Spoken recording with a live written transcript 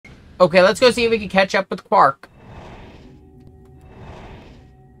Okay, let's go see if we can catch up with Qwark.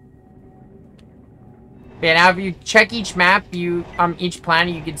 Yeah, now if you check each map, each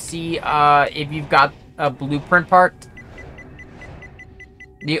planet, you can see if you've got a blueprint part.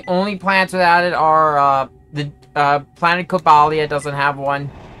 The only planets without it are the planet Cobalia doesn't have one.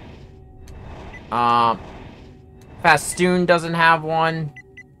 Fastoon doesn't have one.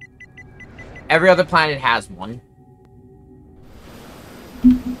 Every other planet has one.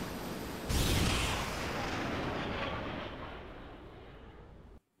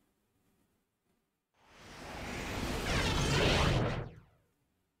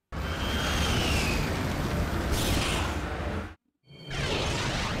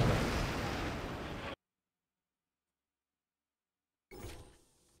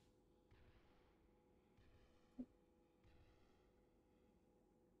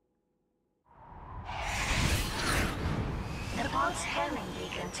 The pulse homing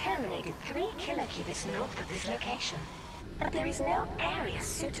beacon terminated 3 kilocubits north of this location, but there is no area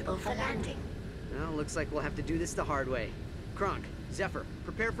suitable for landing. Well, looks like we'll have to do this the hard way. Kronk, Zephyr,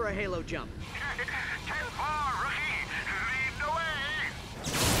 prepare for a halo jump. 10-4, rookie! Lead the way!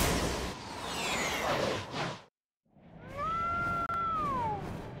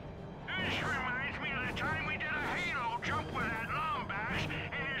 This reminds me of the time we did a halo jump with that Lombax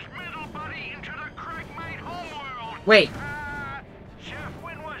and his middle buddy into the Craigmate homeworld. Wait. Jeff,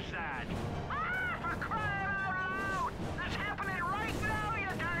 when was that? For crying out loud! That's happening right now, you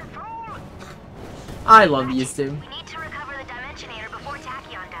darn fool! I love these two. We need to recover the Dimensionator before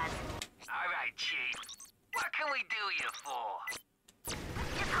Tachyon does. Alright, Chief. What can we do you for?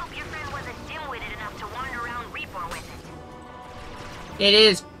 Just hope your friend wasn't dim-witted enough to wander around Reaper with it. It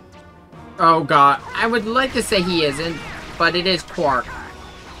is... Oh god. I would like to say he isn't, but it is Qwark.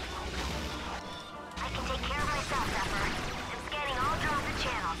 I can take care of myself, Zephyr. I'm scanning all drones and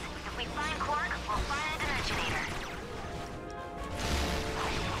channels. If we find Qwark, we'll find a Dimensionator.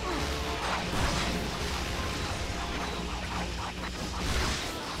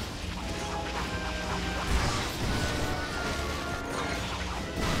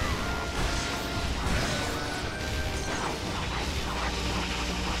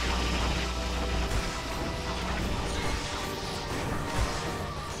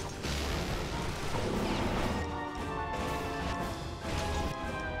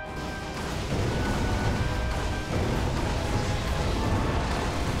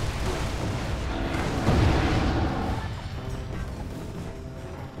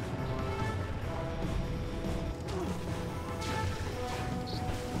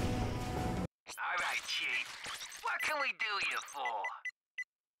 Alright, Chief. What can we do you for?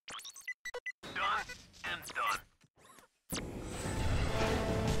 Done and done.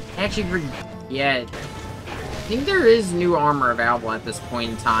 Actually, yeah. I think there is new armor available at this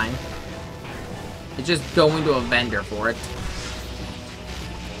point in time. It's just going to a vendor for it.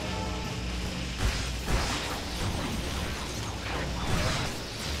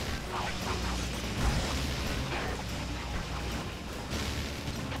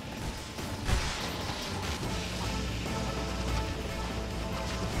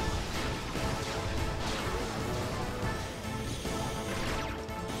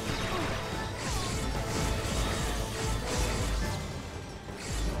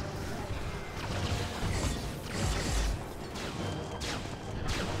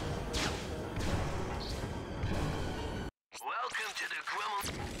 Welcome to the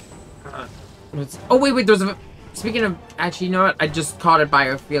Grimmel. Oh, wait, there's a... Speaking of... Actually, you know what? I just caught it by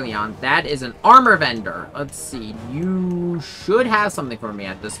Ophélion. That is an armor vendor. Let's see. You should have something for me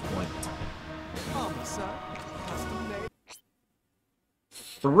at this point.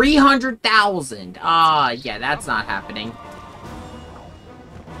 300,000. Yeah, that's not happening.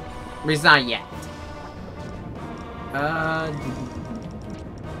 At least not yet.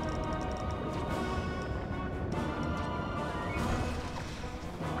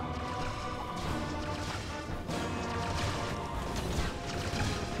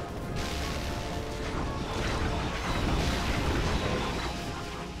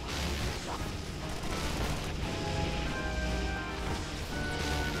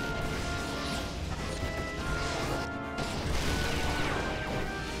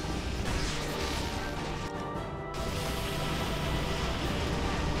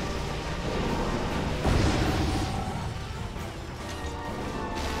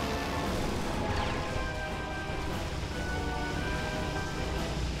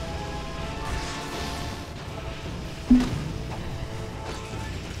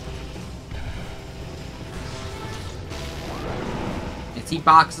 Tea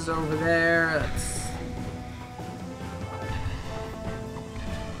boxes over there. That's...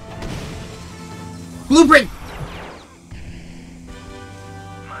 Blueprint!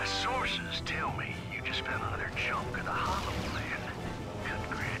 My sources tell me you just found another chunk of the Hollow plan.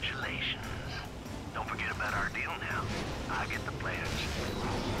 Congratulations. Don't forget about our deal now. I get the plans.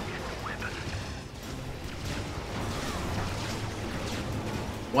 Get the weapon.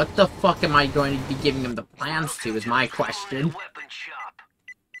 What the fuck am I going to be giving them the plans to is my question. Weapon shop.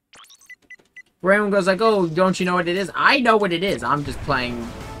 Everyone goes like, oh, don't you know what it is? I know what it is. I'm just playing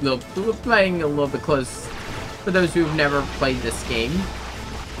a little bit close for those who've never played this game.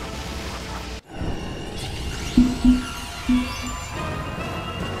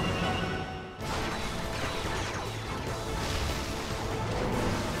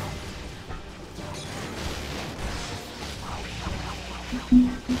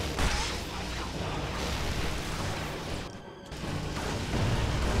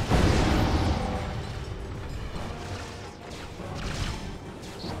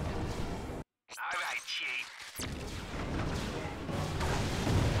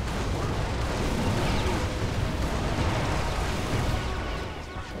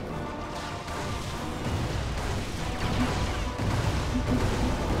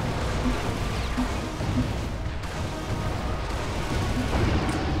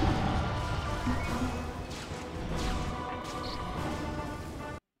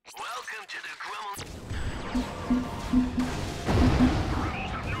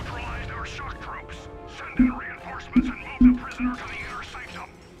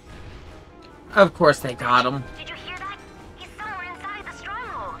 Of course they got him. Did you hear that? He's somewhere inside the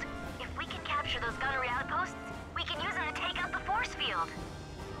stronghold. If we can capture those gunnery outposts, we can use them to take out the force field.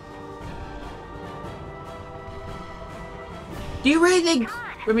 Do you really think...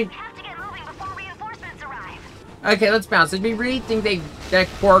 I mean... We have to get moving before reinforcements arrive. Okay, let's bounce. Did we really think that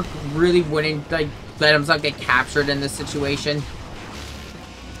Qwark really wouldn't, like, let himself get captured in this situation?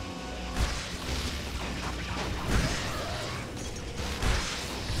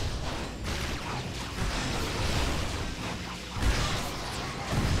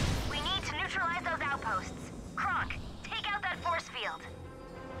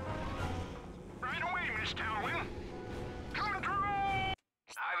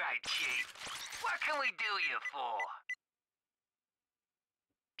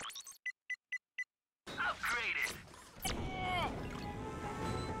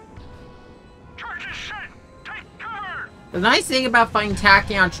 The nice thing about fighting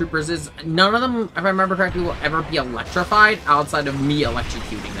Tachyon troopers is none of them, if I remember correctly, will ever be electrified outside of me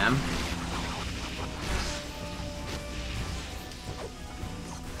electrocuting them.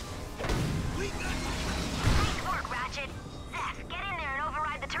 Nice work, Ratchet. Zeph, get in there and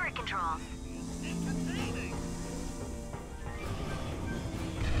override the turret controls.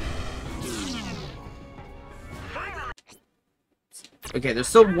 Okay, there's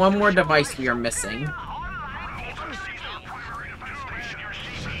still one more device we are missing.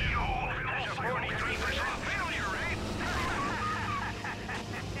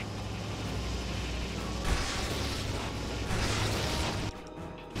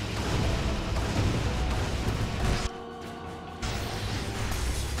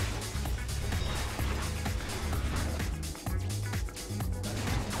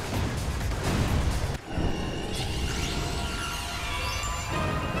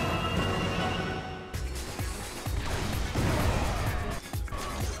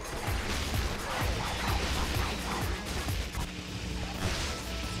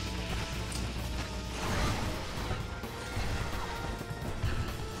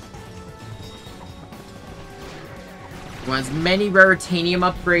 Want as many Raritanium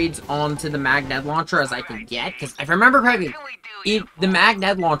upgrades onto the Magnet Launcher as I can get, because if I remember correctly, the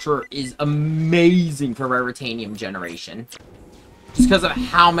Magnet Launcher is amazing for Raritanium generation. Just because of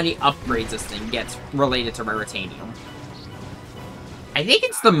how many upgrades this thing gets related to Raritanium. I think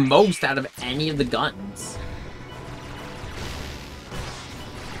it's the most out of any of the guns.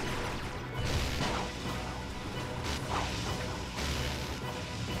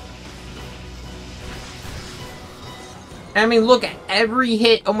 I mean, look at every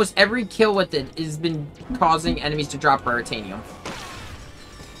hit, almost every kill with it has been causing enemies to drop Raritanium.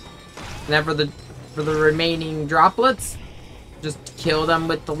 And then for the remaining droplets, just kill them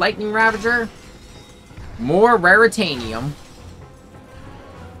with the Lightning Ravager. More Raritanium.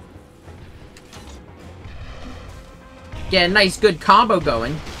 Get a nice good combo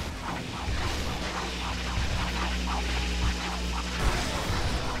going.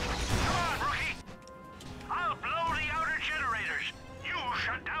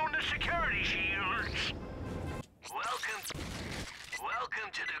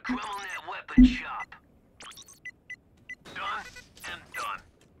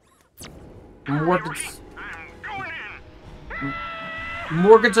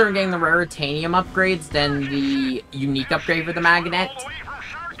 more concerned getting the Raritanium upgrades than the unique upgrade for the magnet.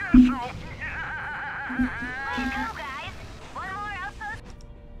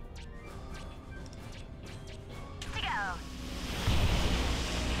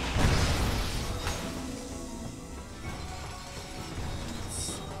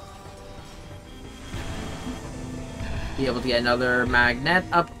 Be able to get another magnet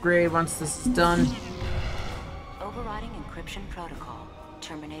upgrade once this is done. Overriding encryption protocol.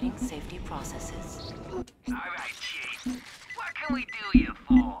 Terminating safety processes. Alright, Chief. What can we do you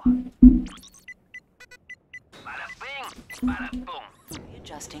for? Bada bing, bada boom.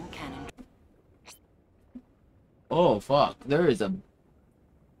 Readjusting cannon. Oh, fuck. There is a...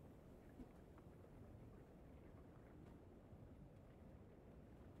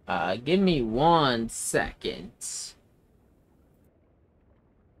 give me 1 second.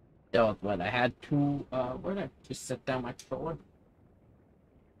 Oh, but I had to, where did I just set down my controller?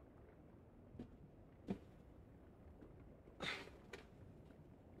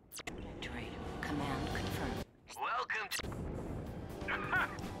 Command confirmed. Welcome to...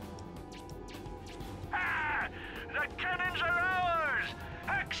 Ah! The cannons are ours!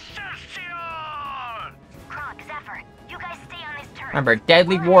 Excelsior! Qwark, Zephyr, you guys stay on this turret. Remember,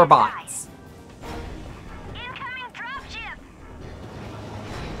 deadly warbots. Incoming dropship!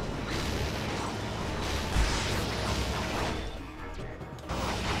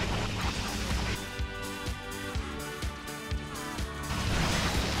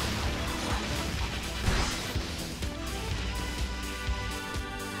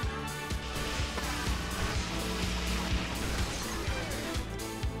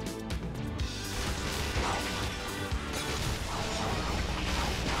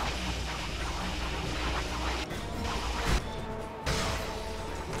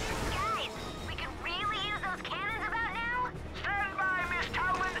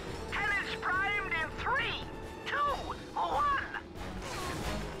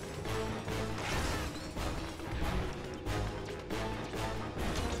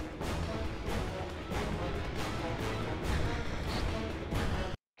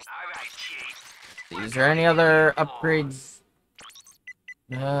 Is there any other upgrades?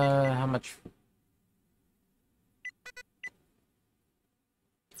 How much?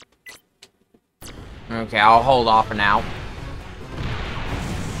 Okay, I'll hold off for now.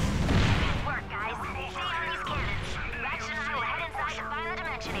 Work, guys. Stay on these cannons. Ratchet and I will head inside to find the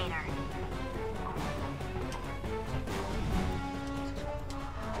Dimensionator.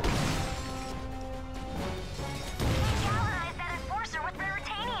 Galvanize that enforcer with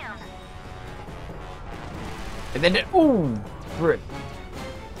Raritanium. And then, ooh, great.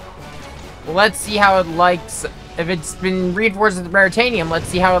 Well, let's see how it likes. If it's been reinforced with Raritanium, let's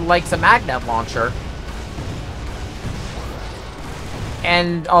see how it likes a magnet launcher.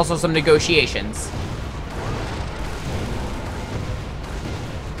 And also some negotiations.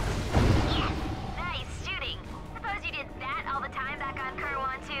 Nice shooting. Suppose you did that all the time back on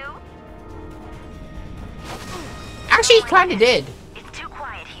Qwark too? Actually, he kinda did. It's too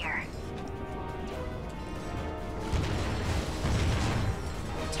quiet here.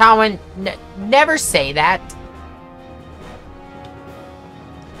 Talwin, never say that.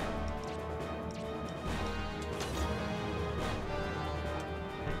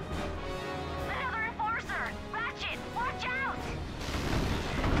 Another enforcer! Ratchet, watch out!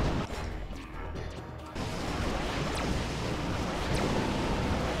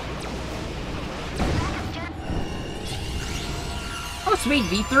 Oh, sweet,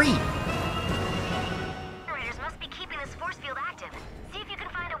 V3. Generators must be keeping this force field active. See if you can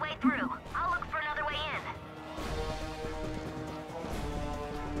find a way through. I'll look for another way in.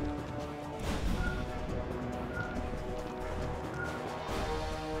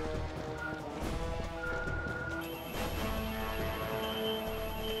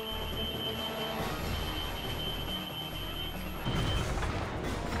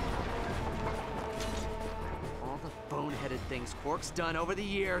 All the boneheaded things Qwark's done over the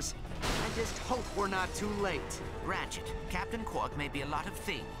years. I just hope we're not too late. Ratchet, Captain Qwark may be a lot of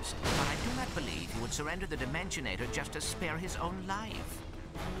things, but I do not believe he would surrender the Dimensionator just to spare his own life.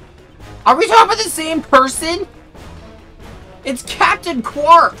 Are we talking about the same person? It's Captain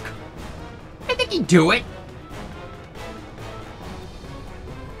Qwark. I think he'd do it.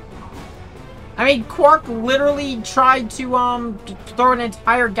 I mean, Qwark literally tried to, throw an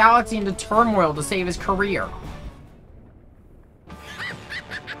entire galaxy into turmoil to save his career.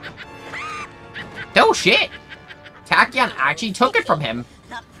 Oh, shit! Tachyon actually took it from him.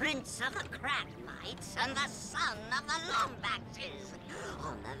 The Prince of the Crab Knights and the son of the Lombaxes.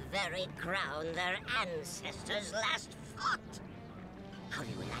 On the very ground their ancestors last fought. How do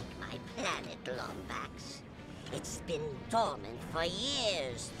you like my planet, Lombax? It's been dormant for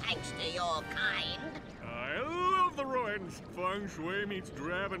years, thanks to your kind. I love the ruins. Feng shui meets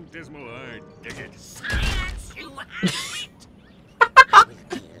drab and dismal. I dig it. Science, you have it! I will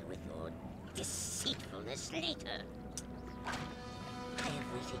deal with your deceitfulness later. I have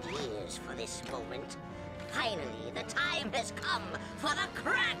waited years for this moment. Finally, the time has come for the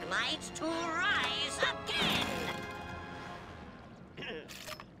Cragmites to rise again!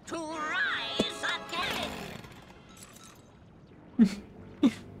 To rise again!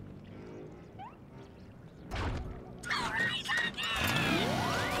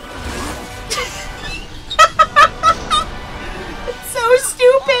 It's so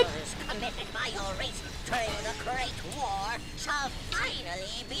stupid! Committed by your race during the Great War shall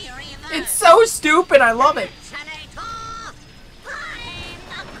finally be reversed. It's so stupid, I love it. Senator, find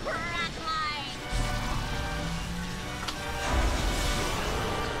the Cragmites!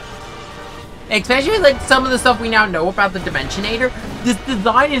 Especially like some of the stuff we now know about the Dimensionator. This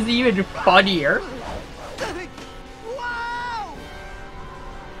design is even funnier. Wow!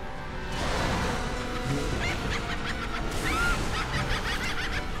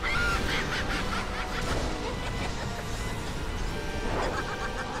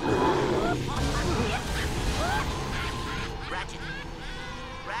 Ratchet.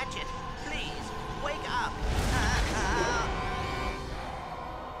 Ratchet, please, wake up.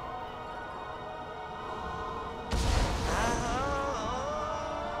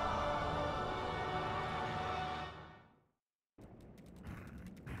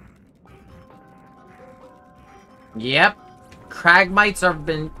 Yep. Cragmites have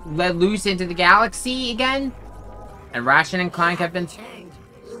been let loose into the galaxy again. And Ratchet and Clank have been...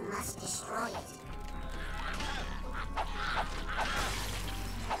 You must destroy it.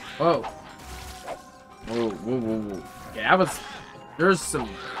 Whoa. Whoa, whoa, whoa, whoa. Yeah, that was... There's some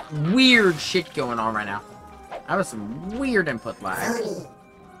weird shit going on right now. That was some weird input lag.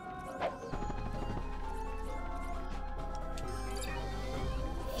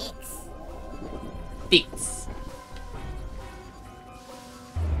 Fix.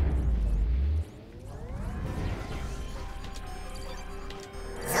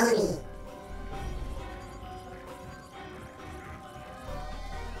 Zoni.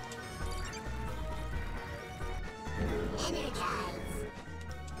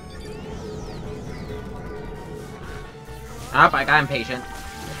 Up, I got impatient.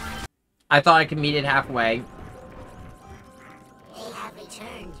 I thought I could meet it halfway. They have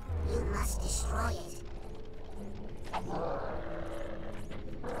returned. You must destroy it.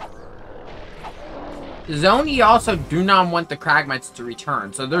 Zoni also do not want the Cragmites to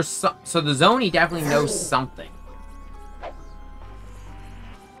return, so there's so the Zoni definitely knows something.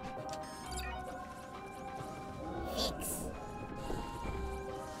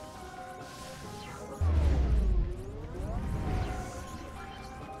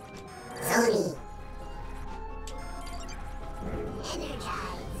 Zoni.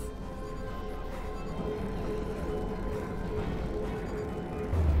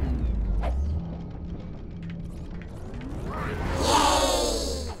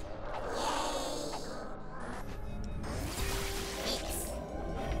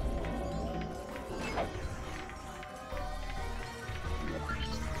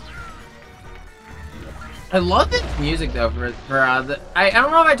 I love the music though for the I don't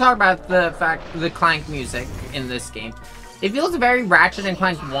know if I talk about the fact the Clank music in this game. It feels very Ratchet and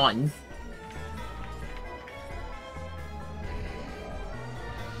Clank 1.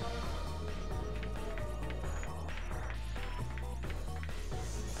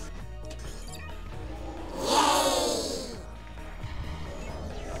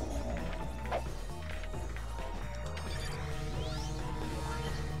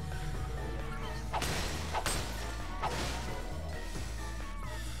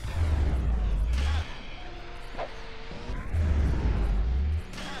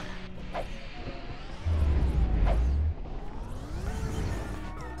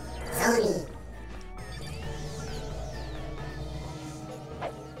 Zoni.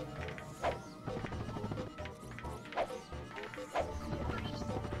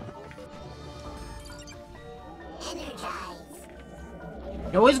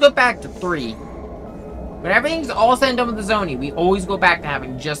 You always go back to 3. When everything's all said and done with the Zoni, we always go back to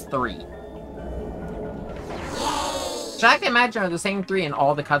having just 3. Which I can imagine are the same 3 in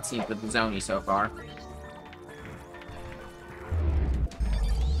all the cutscenes with the Zoni so far.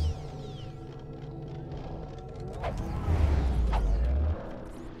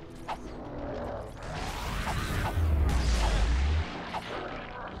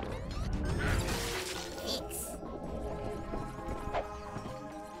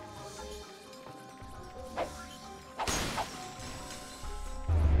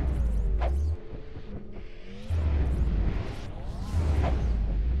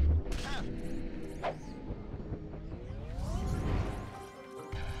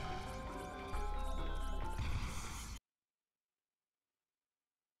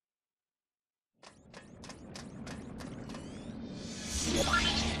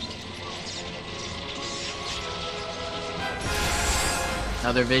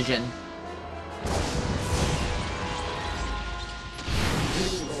 Another vision. We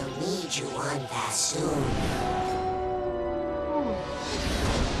will need you on that soon.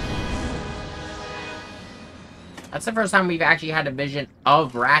 That's the first time we've actually had a vision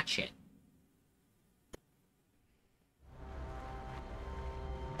of Ratchet.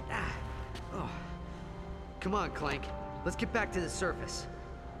 Oh. Come on, Clank. Let's get back to the surface.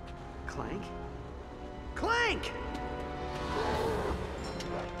 Clank? Clank!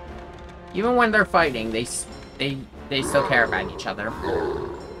 Even when they're fighting, they still care about each other.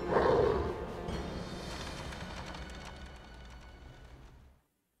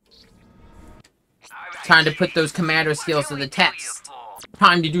 Time to put those commando skills to the test.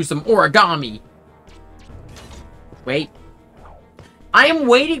 Time to do some origami. Wait. I am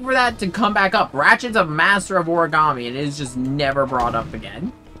waiting for that to come back up. Ratchet's a master of origami, and it is just never brought up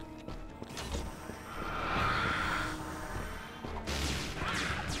again.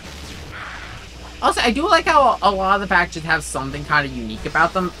 Also, I do like how a lot of the packages have something kind of unique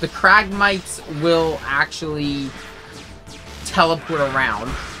about them. The Kragmites will actually teleport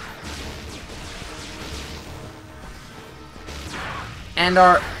around. And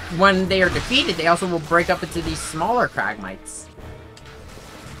when they are defeated, they also will break up into these smaller Kragmites.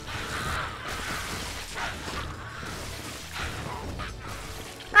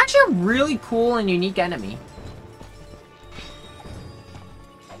 Actually a really cool and unique enemy.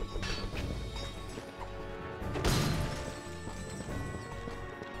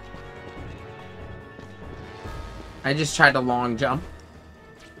 I just tried to long jump.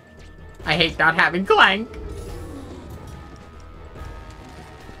 I hate not having Clank.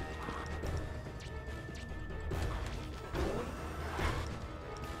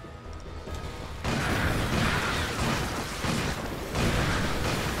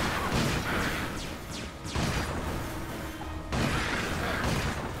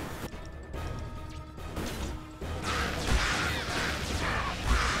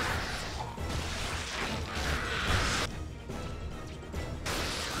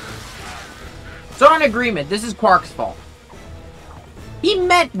 So in agreement, this is Qwark's fault. He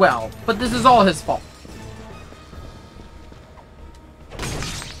meant well, but this is all his fault.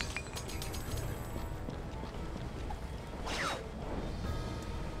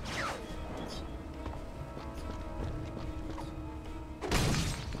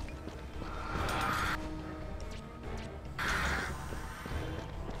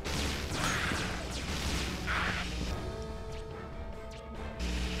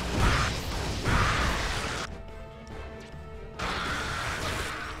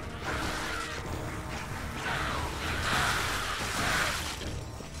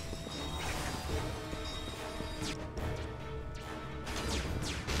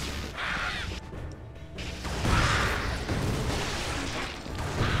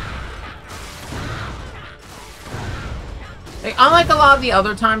 Like, unlike a lot of the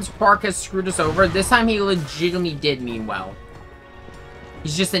other times Qwark has screwed us over, this time he legitimately did mean well.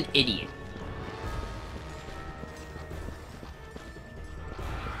 He's just an idiot.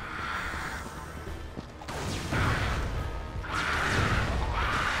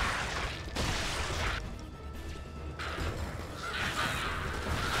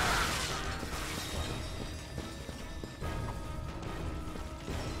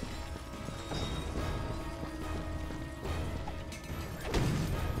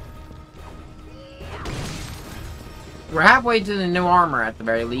 We're halfway to the new armor at the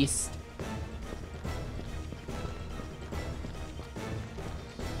very least.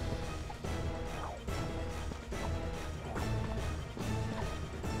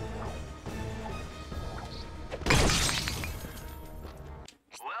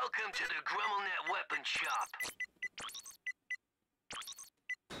 Welcome to the GrummelNet Weapon Shop.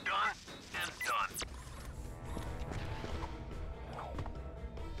 Done and done.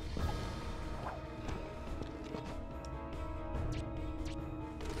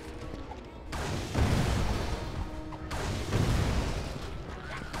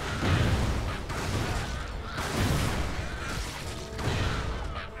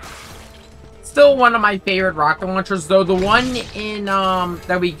 Still one of my favorite rocket launchers, though the one in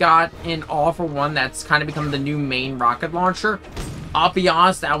that we got in All for One that's kind of become the new main rocket launcher. I'll be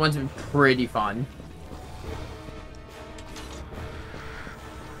honest, that one's been pretty fun.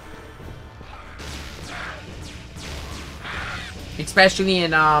 Especially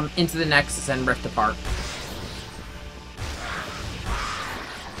in Into the Nexus and Rift Apart.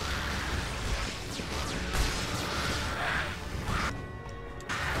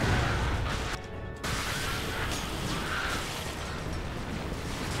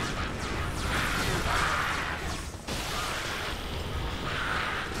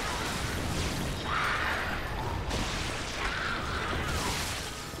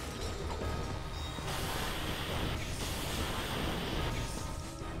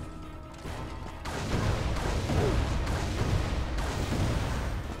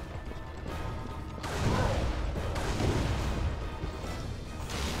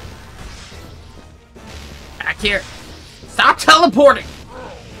 Here. Stop teleporting!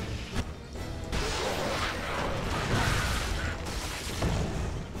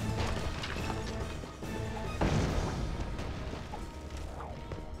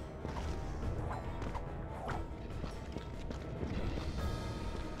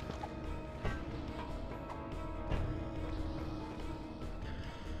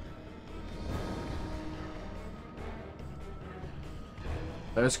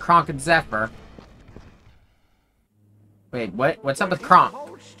 There's Kronk and Zephyr. Wait, what? What's up with Kronk?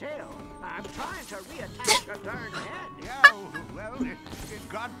 Hold still. I'm trying to reattach a turned head. Yeah, well, it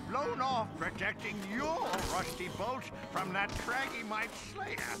got blown off protecting your rusty bolts from that craggy Mike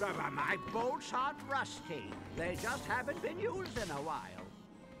Slayer. My bolts aren't rusty. They just haven't been used in a while.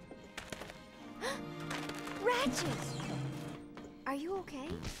 Ratchet! Are you okay?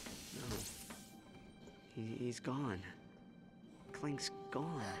 No. He's gone. Clank's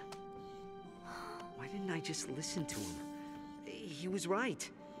gone. Why didn't I just listen to him? He was right.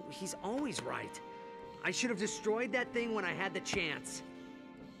 He's always right. I should have destroyed that thing when I had the chance.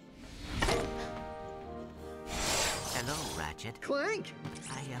 Hello, Ratchet. Clank!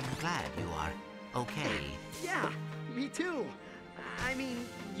 I am glad you are okay. Yeah, me too. I mean,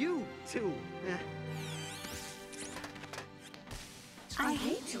 you too. I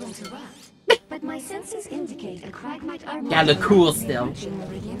hate to interrupt, but my senses indicate a Cragmite army. Yeah, look cool still. approaching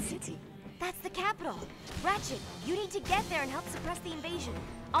Meridian City. That's the capital. Ratchet, you need to get there and help suppress the invasion.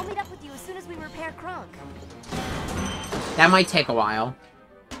 I'll meet up with you as soon as we repair Kronk. That might take a while.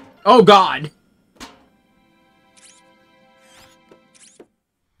 Oh god!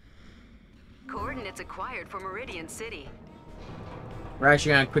 Coordinates acquired for Meridian City. We're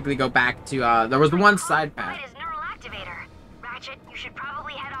actually gonna quickly go back to, there was the one side path. Is neural activator. Ratchet, you should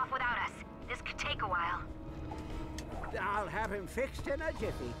probably head off without us. This could take a while. I'll have him fixed in a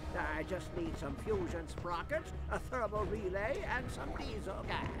jiffy. I just need some fusion sprockets, a thermal relay, and some diesel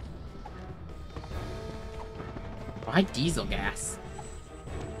gas. Why diesel gas?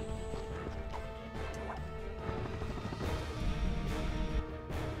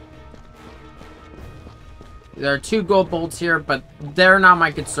 There are 2 gold bolts here, but they're not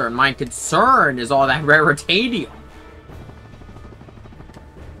my concern. My concern is all that raritanium.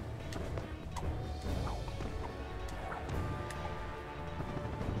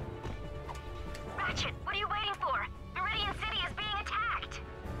 Ratchet, what are you waiting for? Meridian City is being attacked.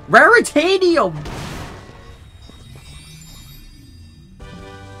 Raritanium!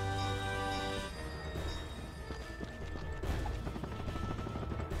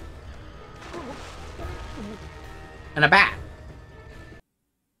 And a bat.